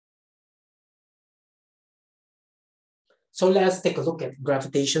So let's take a look at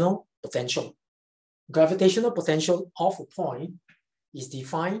gravitational potential. Gravitational potential of a point is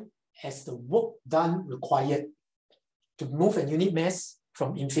defined as the work done required to move a unit mass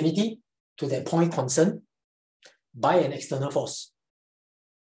from infinity to that point concerned by an external force.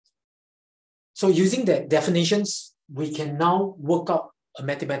 So using the definitions, we can now work out a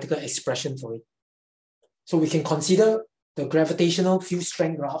mathematical expression for it. So we can consider the gravitational field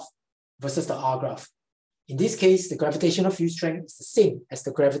strength graph versus the R graph. In this case, the gravitational field strength is the same as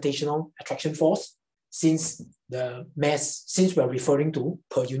the gravitational attraction force since we're referring to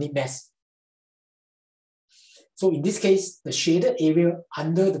per unit mass. So in this case, the shaded area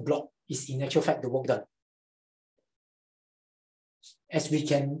under the block is in actual fact the work done. As we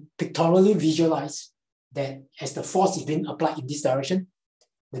can pictorially visualize that as the force is being applied in this direction,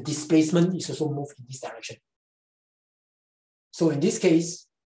 the displacement is also moved in this direction. So in this case,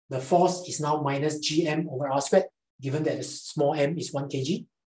 the force is now minus gm over r squared, given that the small m is 1 kg,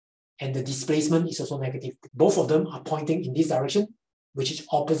 and the displacement is also negative. Both of them are pointing in this direction, which is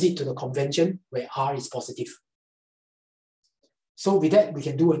opposite to the convention where r is positive. So with that, we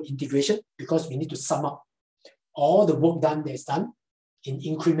can do an integration because we need to sum up all the work done that is done in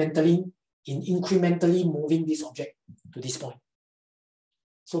incrementally moving this object to this point.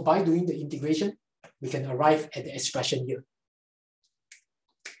 So by doing the integration, we can arrive at the expression here.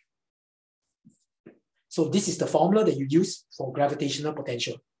 So this is the formula that you use for gravitational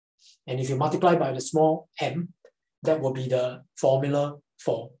potential. And if you multiply by the small m, that will be the formula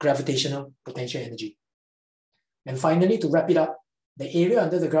for gravitational potential energy. And finally, to wrap it up, the area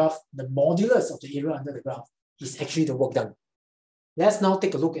under the graph, the modulus of the area under the graph is actually the work done. Let's now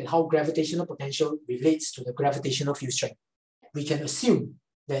take a look at how gravitational potential relates to the gravitational field strength. We can assume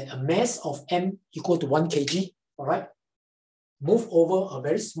that a mass of m equal to 1 kg, all right, move over a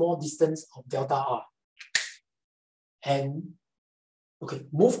very small distance of delta r. And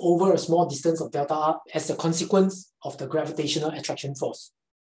move over a small distance of delta r as a consequence of the gravitational attraction force.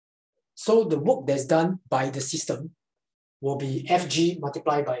 So the work that's done by the system will be Fg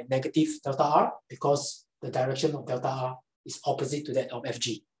multiplied by negative delta r because the direction of delta r is opposite to that of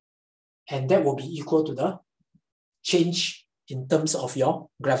Fg. And that will be equal to the change in terms of your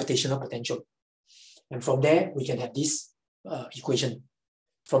gravitational potential. And from there, we can have this equation.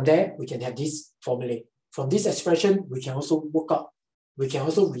 From there, we can have this formula. From this expression, we can also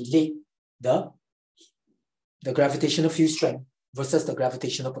relate the gravitational field strength versus the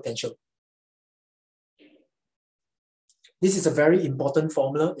gravitational potential. This is a very important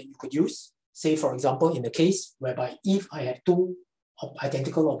formula that you could use. Say, for example, in the case whereby if I have two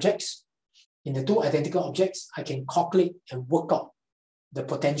identical objects, in the two identical objects, I can calculate and work out the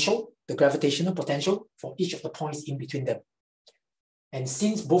potential, the gravitational potential for each of the points in between them. And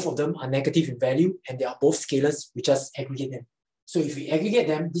since both of them are negative in value and they are both scalars, we just aggregate them. So if we aggregate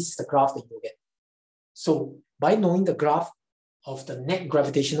them, this is the graph that you will get. So by knowing the graph of the net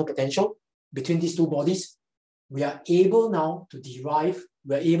gravitational potential between these two bodies, we are able now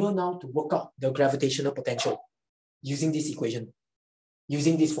to work out the gravitational potential using this equation,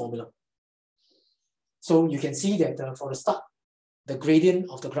 using this formula. So you can see that for the start, the gradient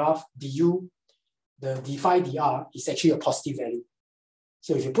of the graph du, the d phi dr is actually a positive value.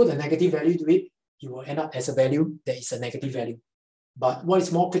 So if you put a negative value to it, it will end up as a value that is a negative value. But what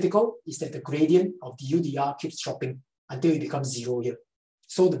is more critical is that the gradient of du dr keeps dropping until it becomes 0 here.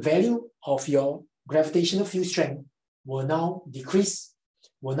 So the value of your gravitational field strength will now decrease,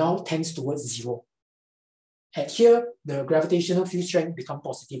 will now tends towards 0. At here, the gravitational field strength becomes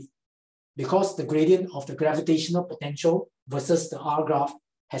positive because the gradient of the gravitational potential versus the R graph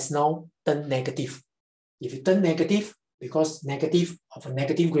has now turned negative. If you turn negative, because negative of a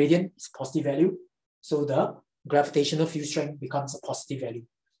negative gradient is positive value, so the gravitational field strength becomes a positive value,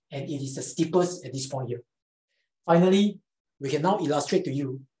 and it is the steepest at this point here. Finally, we can now illustrate to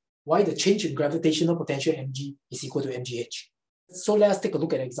you why the change in gravitational potential mg is equal to mgh. So let us take a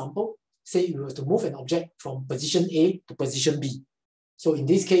look at an example. Say we were to move an object from position A to position B. So in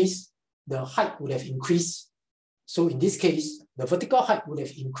this case, the height would have increased. So in this case, the vertical height would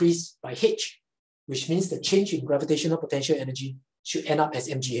have increased by h, which means the change in gravitational potential energy should end up as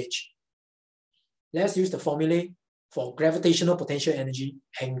mgh. Let's use the formulae for gravitational potential energy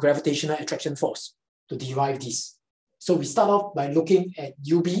and gravitational attraction force to derive this. So we start off by looking at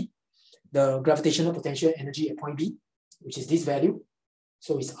UB, the gravitational potential energy at point B, which is this value.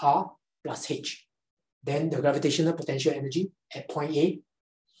 So it's R plus H. Then the gravitational potential energy at point A.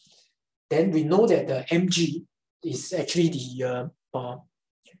 Then we know that the mg is actually the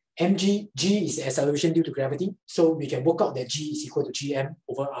G is acceleration due to gravity. So we can work out that G is equal to gm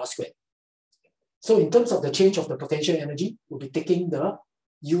over r squared. So in terms of the change of the potential energy, we'll be taking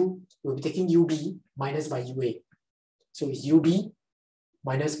UB minus by UA. So it's UB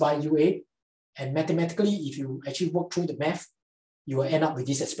minus by UA. And mathematically, if you actually work through the math, you will end up with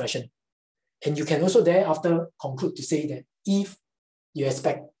this expression. And you can also thereafter conclude to say that if you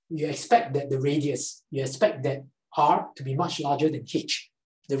expect that the radius, you expect that R to be much larger than H.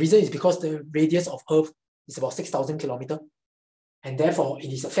 The reason is because the radius of Earth is about 6,000 kilometers. And therefore,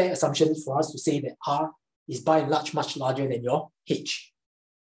 it is a fair assumption for us to say that R is by and large much larger than your H.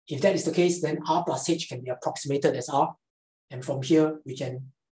 If that is the case, then R plus H can be approximated as R. And from here, we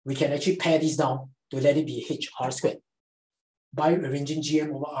can actually pare this down to let it be HR squared. By arranging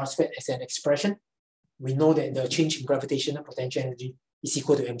GM over R squared as an expression, we know that the change in gravitational potential energy is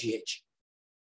equal to mgh.